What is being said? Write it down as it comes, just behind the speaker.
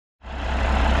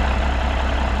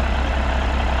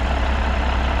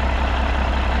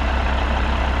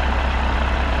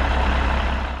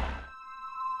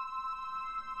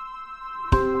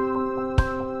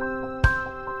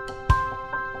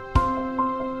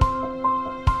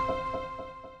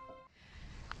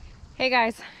Hey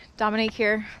guys, Dominique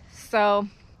here. So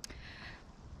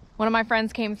one of my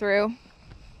friends came through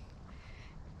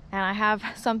and I have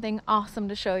something awesome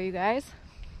to show you guys.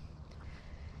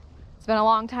 It's been a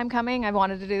long time coming. I've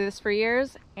wanted to do this for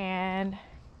years and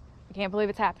I can't believe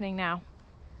it's happening now.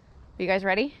 Are you guys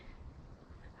ready?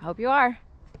 I hope you are.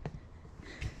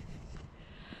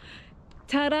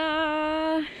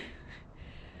 Ta-da!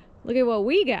 Look at what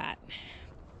we got.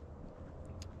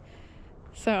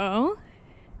 So,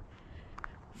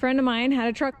 a friend of mine had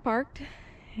a truck parked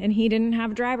and he didn't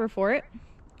have a driver for it.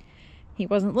 He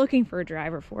wasn't looking for a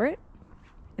driver for it.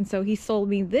 And so he sold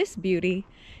me this beauty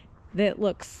that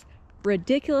looks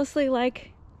ridiculously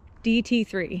like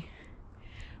DT3.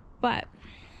 But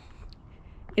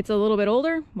it's a little bit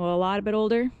older, well, a lot bit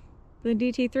older than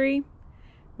DT3,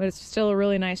 but it's still a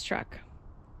really nice truck.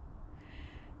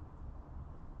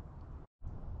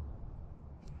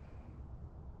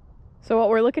 So what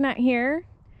we're looking at here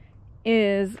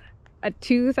is a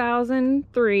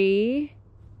 2003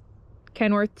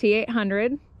 Kenworth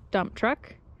T800 dump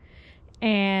truck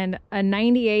and a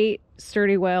 98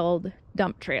 Sturdyweld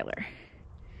dump trailer.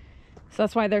 So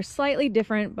that's why they're slightly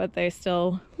different, but they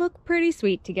still look pretty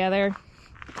sweet together.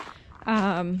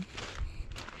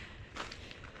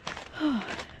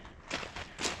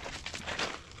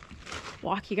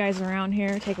 Walk you guys around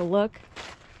here, take a look.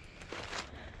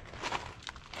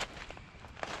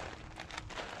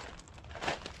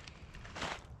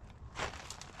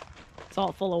 It's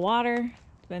all full of water.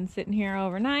 It's been sitting here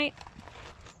overnight.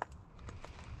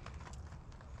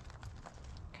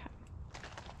 Okay.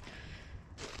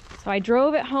 So I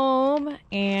drove it home,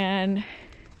 and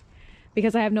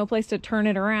because I have no place to turn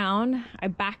it around, I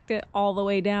backed it all the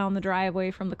way down the driveway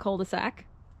from the cul-de-sac.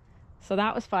 So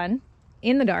that was fun,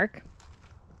 in the dark.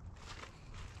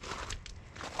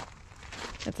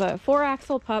 It's a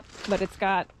 4-axle pup, but it's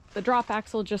got the drop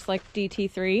axle just like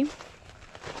DT3.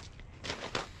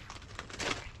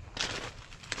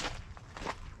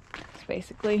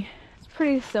 Basically, it's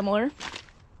pretty similar.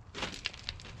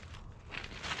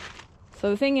 So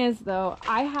the thing is, though,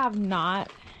 I have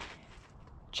not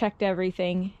checked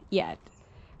everything yet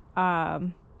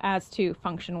as to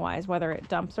function wise, whether it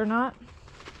dumps or not,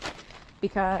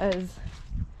 because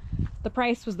the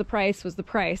price was the price was the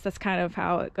price. That's kind of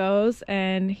how it goes.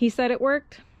 And he said it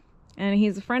worked, and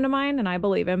he's a friend of mine and I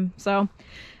believe him. So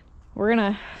we're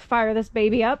gonna fire this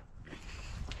baby up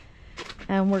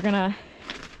and we're gonna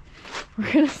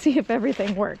see if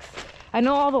everything works. I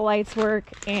know all the lights work,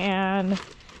 and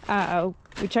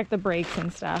we checked the brakes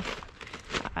and stuff,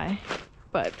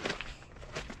 but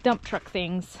dump truck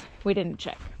things we didn't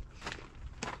check.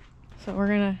 So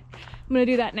I'm gonna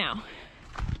do that now.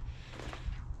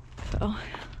 So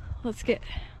let's get,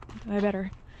 I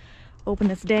better open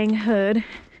this dang hood.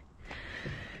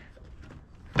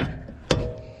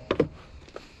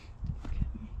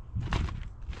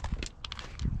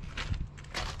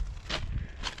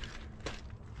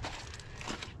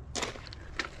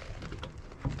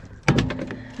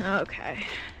 Okay,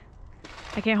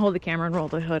 I can't hold the camera and roll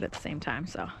the hood at the same time,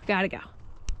 so gotta go.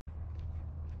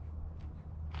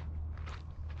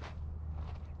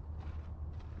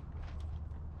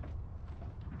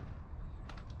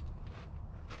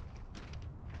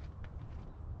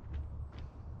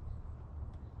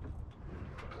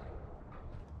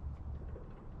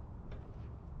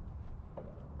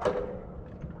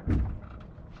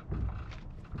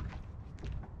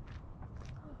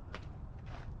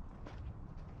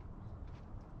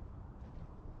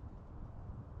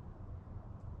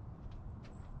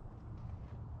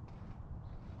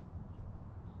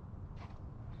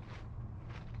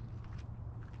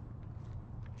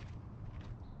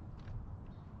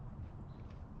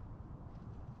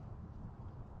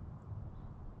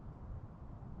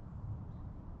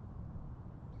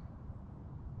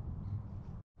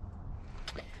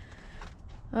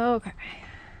 Okay,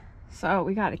 so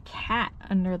we got a cat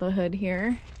under the hood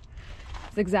here.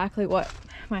 It's exactly what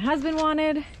my husband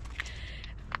wanted.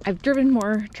 I've driven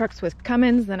more trucks with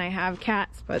Cummins than I have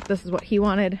cats, but this is what he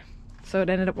wanted, so it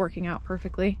ended up working out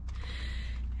perfectly.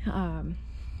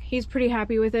 He's pretty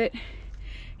happy with it.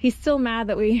 He's still mad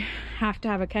that we have to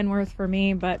have a Kenworth for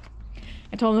me, but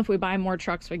I told him if we buy more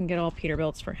trucks we can get all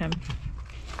Peterbilts for him.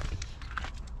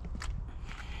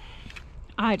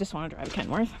 I just want to drive a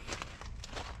Kenworth.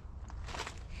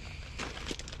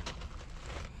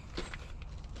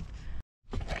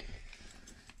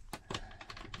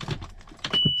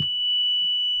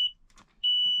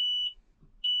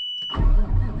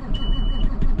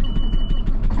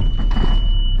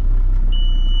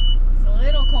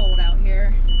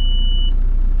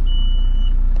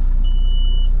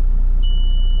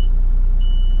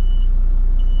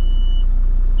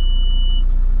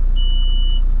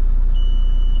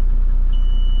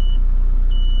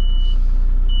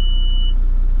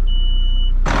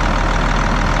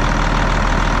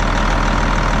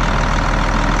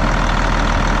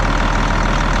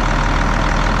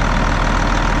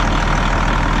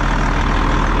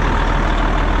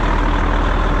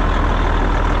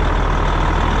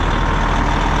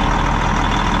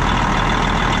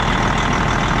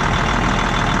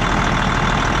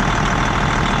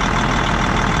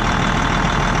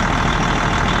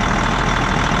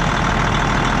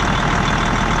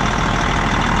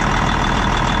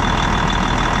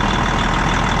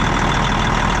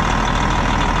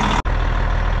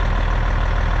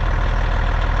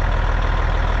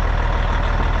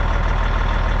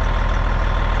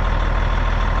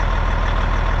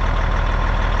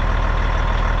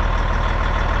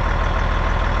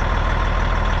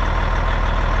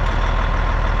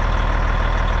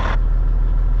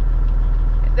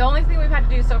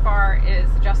 do so far is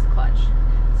adjust the clutch.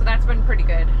 So that's been pretty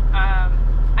good. I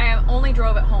have only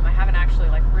drove it home. I haven't actually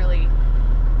like really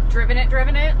driven it.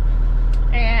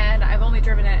 And I've only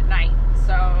driven it at night.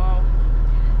 So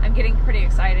I'm getting pretty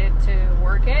excited to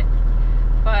work it.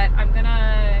 But I'm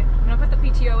gonna put the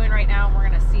PTO in right now, and we're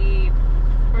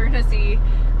gonna see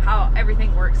how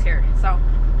everything works here. So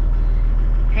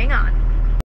hang on.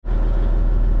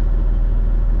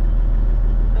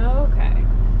 Okay,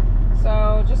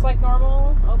 so just like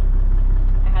normal, oh,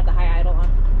 I had the high idle on,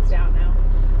 it's down now.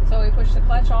 So we push the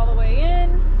clutch all the way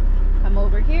in, come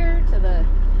over here to the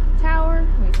tower,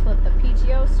 we flip the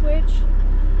PTO switch,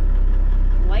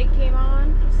 light came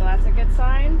on, so that's a good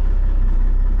sign.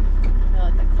 We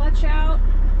let the clutch out,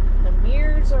 the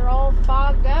mirrors are all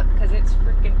fogged up because it's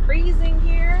freaking freezing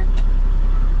here.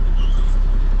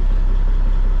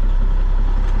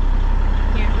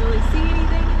 Can't really see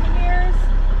anything in the mirrors.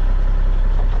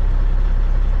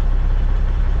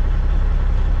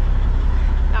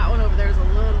 That one over there is a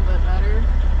little bit better.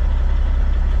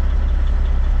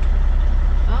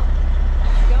 Oh,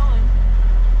 it's going.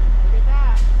 Look at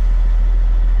that.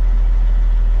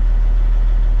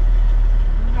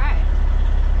 Okay.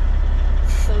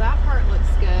 So that part looks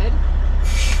good.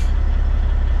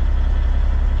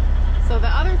 So the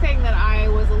other thing that I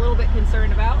was a little bit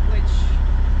concerned about, which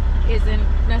isn't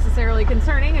necessarily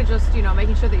concerning, it's just, you know,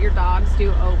 making sure that your dogs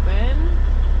do open.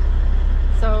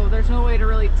 So there's no way to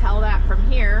really tell that from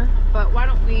here, but why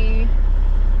don't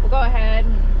we'll go ahead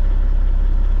and,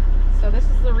 so this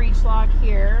is the reach lock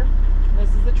here. This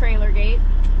is the trailer gate.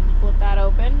 Flip that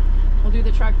open. We'll do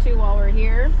the truck too while we're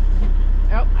here.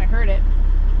 Oh, I heard it.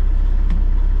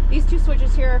 These two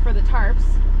switches here are for the tarps.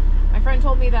 My friend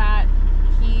told me that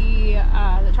the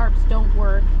tarps don't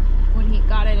work when he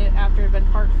got in it after it had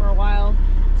been parked for a while.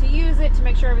 To use it to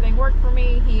make sure everything worked for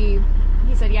me, he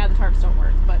said, yeah, the tarps don't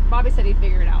work, but Bobby said he'd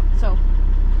figure it out. So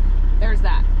there's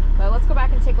that. But let's go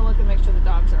back and take a look and make sure the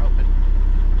dogs are open.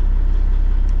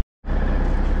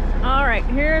 All right,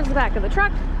 here's the back of the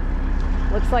truck.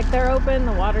 Looks like they're open.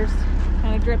 The water's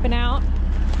kind of dripping out,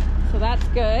 so that's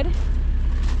good.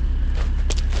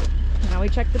 Now we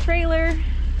check the trailer.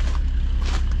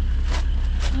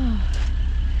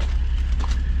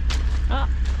 Oh,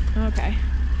 okay.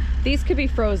 These could be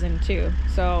frozen too,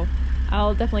 so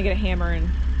I'll definitely get a hammer and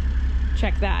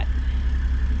check that.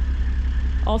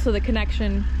 Also the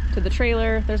connection to the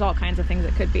trailer, there's all kinds of things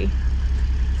it could be.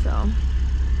 So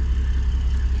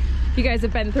you guys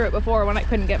have been through it before when I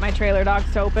couldn't get my trailer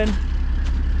dogs to open.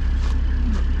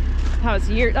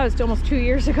 That was almost 2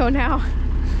 years ago now.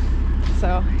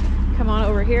 So come on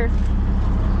over here.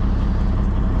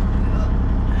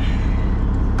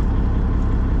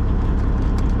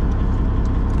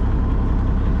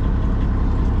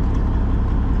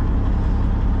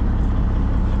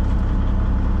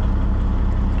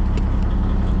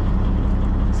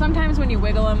 Sometimes when you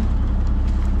wiggle them,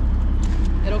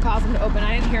 it'll cause them to open.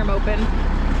 I didn't hear them open.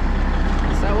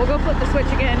 So we'll go flip the switch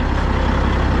again.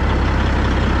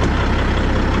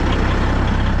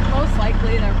 Most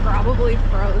likely they're probably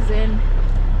frozen.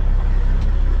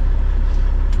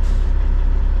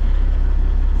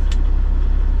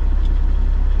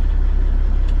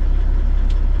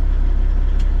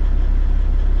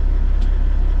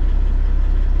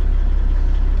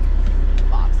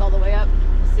 Box all the way up.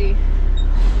 We'll see.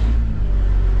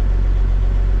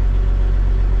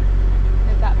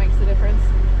 Difference.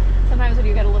 Sometimes when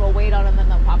you get a little weight on them, then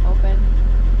they'll pop open.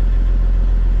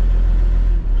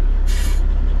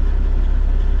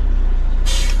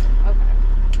 Okay.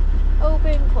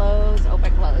 Open, close,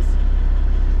 open, close.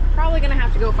 Probably gonna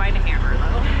have to go find a hammer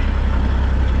though.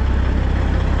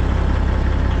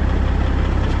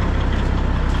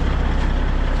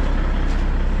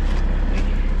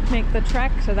 We make the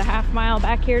trek to the half mile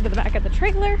back here to the back of the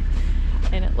trailer,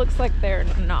 and it looks like they're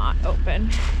not open.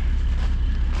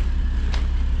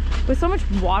 With so much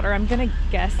water, I'm gonna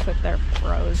guess that they're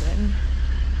frozen.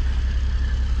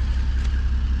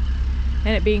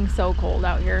 And it being so cold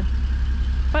out here.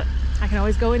 But I can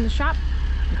always go in the shop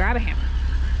and grab a hammer.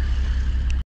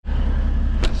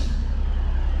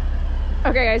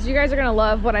 Okay guys, you guys are gonna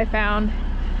love what I found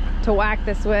to whack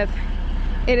this with.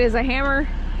 It is a hammer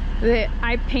that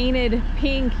I painted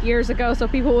pink years ago so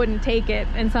people wouldn't take it,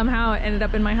 and somehow it ended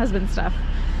up in my husband's stuff.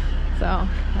 So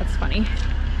that's funny.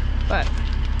 But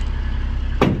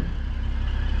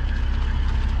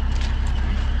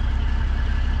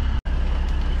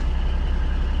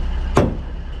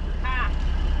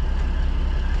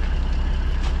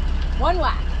one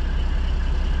whack.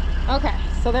 Okay,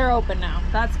 so they're open now.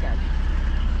 That's good.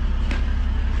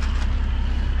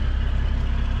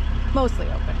 Mostly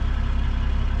open.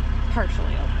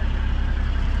 partially open.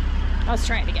 Let's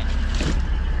try it again.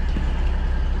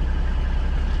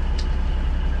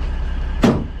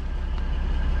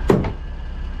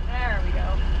 There we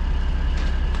go.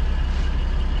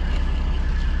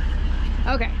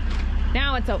 Okay,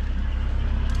 now it's open.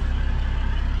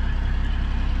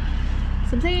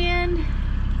 Some sand.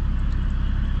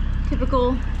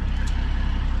 Typical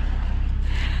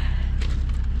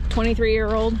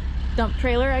 23-year-old dump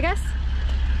trailer, I guess.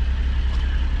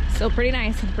 Still pretty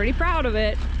nice. I'm pretty proud of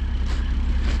it.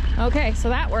 Okay, so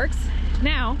that works.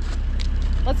 Now,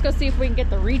 let's go see if we can get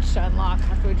the reach to unlock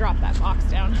after we drop that box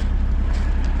down.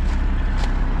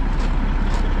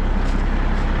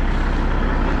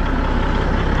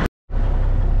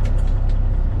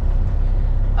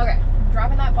 Okay, I'm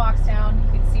dropping that box down.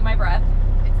 You can see my breath.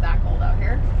 It's that cold out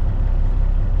here.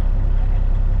 Okay,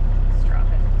 let's drop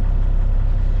it.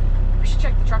 We should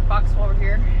check the truck box while we're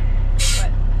here.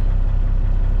 But,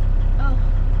 oh.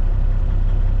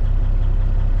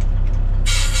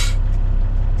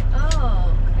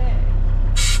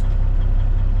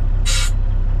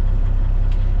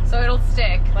 So it'll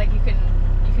stick, like you can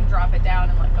drop it down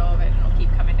and let go of it and it'll keep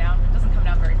coming down. It doesn't come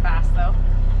down very fast though.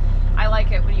 I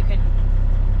like it when you can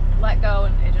let go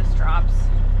and it just drops.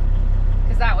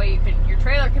 Because that way your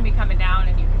trailer can be coming down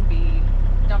and you can be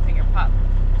dumping your pup.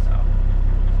 So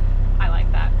I like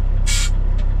that.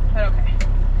 But okay.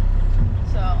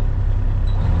 So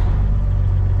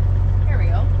here we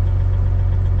go.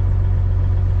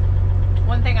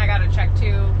 One thing I gotta check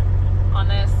too on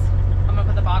this, I'm gonna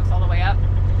put the box all the way up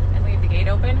and leave the gate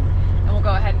open, and we'll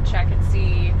go ahead and check and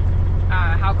see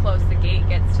how close the gate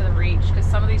gets to the reach, because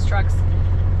some of these trucks,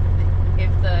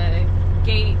 if the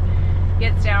gate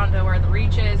gets down to where the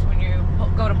reach is, when you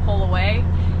go to pull away,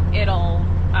 it'll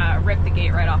rip the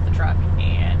gate right off the truck.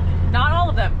 And not all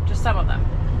of them, just some of them.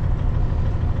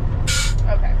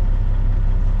 Okay.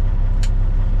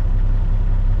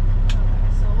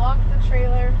 So lock the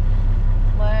trailer.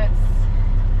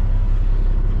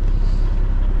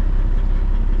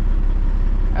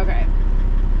 Okay,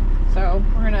 so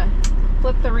we're gonna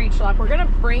flip the reach lock. We're gonna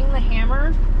bring the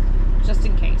hammer just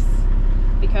in case,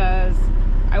 because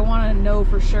I want to know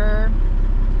for sure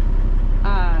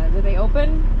that they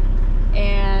open,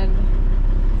 and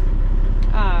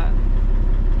I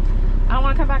don't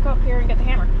want to come back up here and get the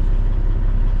hammer.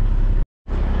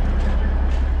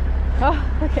 Oh,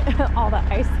 look at all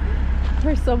that ice. There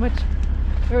was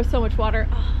so much water.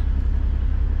 Oh,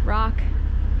 rock.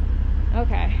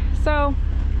 Okay, so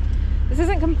this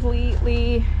isn't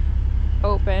completely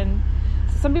open.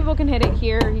 So some people can hit it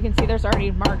here. You can see there's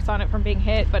already marks on it from being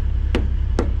hit, but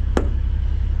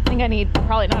I think I need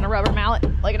probably not a rubber mallet,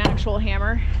 like an actual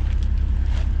hammer.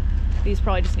 These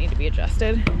probably just need to be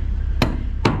adjusted.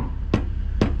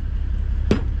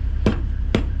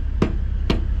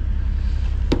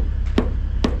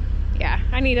 Yeah,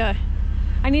 I need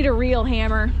a real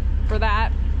hammer for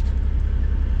that.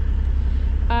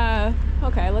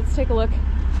 Okay, let's take a look.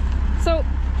 So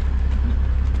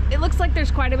it looks like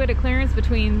there's quite a bit of clearance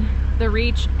between the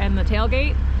reach and the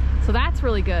tailgate, so that's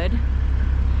really good.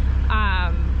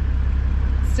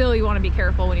 Still, you want to be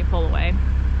careful when you pull away.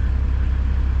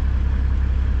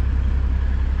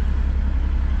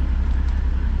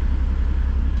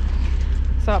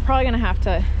 So I'm probably gonna have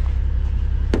to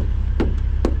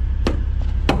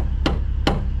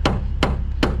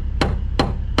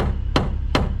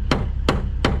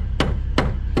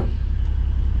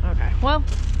well,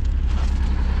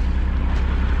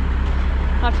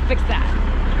 I'll have to fix that.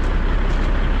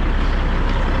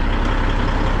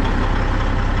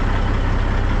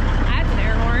 That's an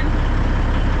air horn.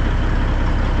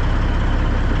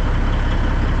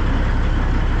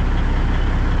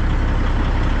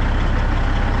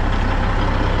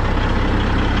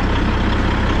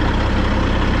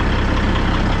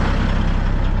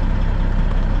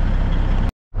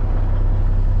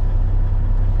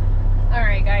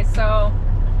 So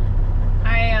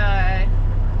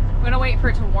I'm gonna wait for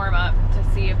it to warm up to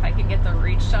see if I can get the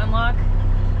reach to unlock,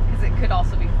 because it could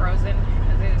also be frozen,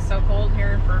 because it is so cold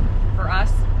here for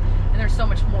us, and there's so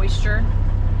much moisture.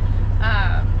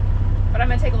 But I'm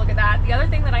gonna take a look at that. The other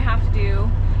thing that I have to do,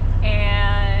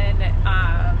 and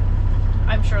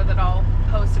I'm sure that I'll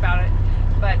post about it,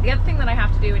 but the other thing that I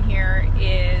have to do in here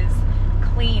is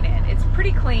clean it. It's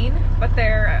pretty clean, but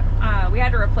we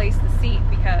had to replace the seat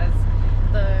because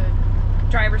the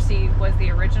driver's seat was the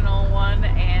original one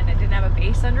and it didn't have a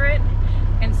base under it,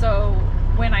 and so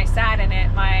when I sat in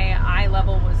it, my eye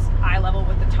level was eye level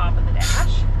with the top of the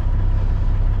dash.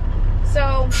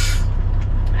 So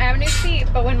I have a new seat,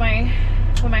 but when my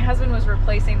husband was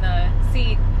replacing the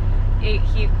seat,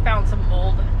 he found some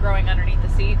mold growing underneath the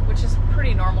seat, which is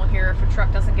pretty normal here if a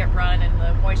truck doesn't get run and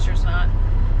the moisture's not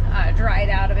dried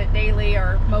out of it daily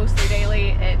or mostly daily.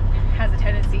 It has a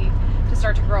tendency to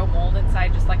start to grow mold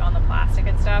inside, just like on the plastic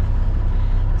and stuff.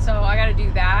 So I got to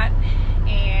do that,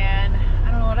 and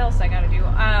I don't know what else I got to do.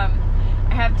 I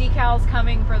have decals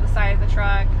coming for the side of the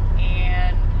truck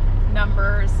and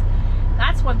numbers.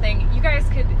 That's one thing. You guys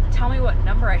could tell me what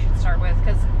number I should start with,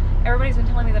 because everybody's been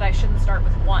telling me that I shouldn't start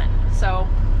with 1. So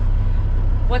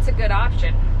what's a good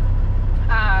option?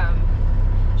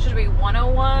 Should it be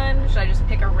 101? Should I just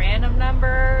pick a random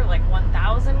number, like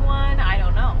 1001? I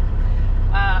don't know.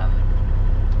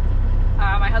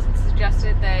 My husband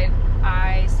suggested that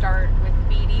I start with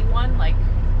BD1, like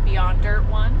Beyond Dirt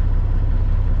 1.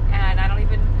 And I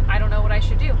don't know what I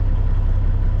should do.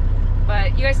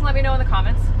 But you guys can let me know in the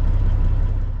comments.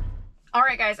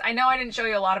 Alright guys, I know I didn't show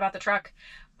you a lot about the truck,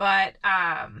 but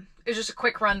it was just a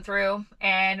quick run through,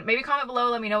 and maybe comment below,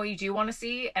 let me know what you do want to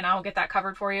see, and I'll get that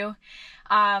covered for you.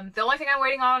 The only thing I'm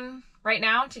waiting on right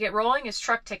now to get rolling is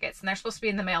truck tickets, and they're supposed to be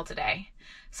in the mail today.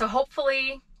 So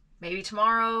hopefully, maybe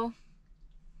tomorrow,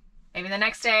 maybe the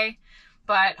next day,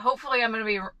 but hopefully I'm going to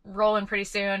be rolling pretty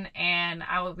soon, and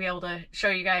I will be able to show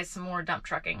you guys some more dump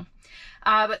trucking.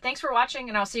 But thanks for watching,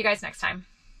 and I'll see you guys next time.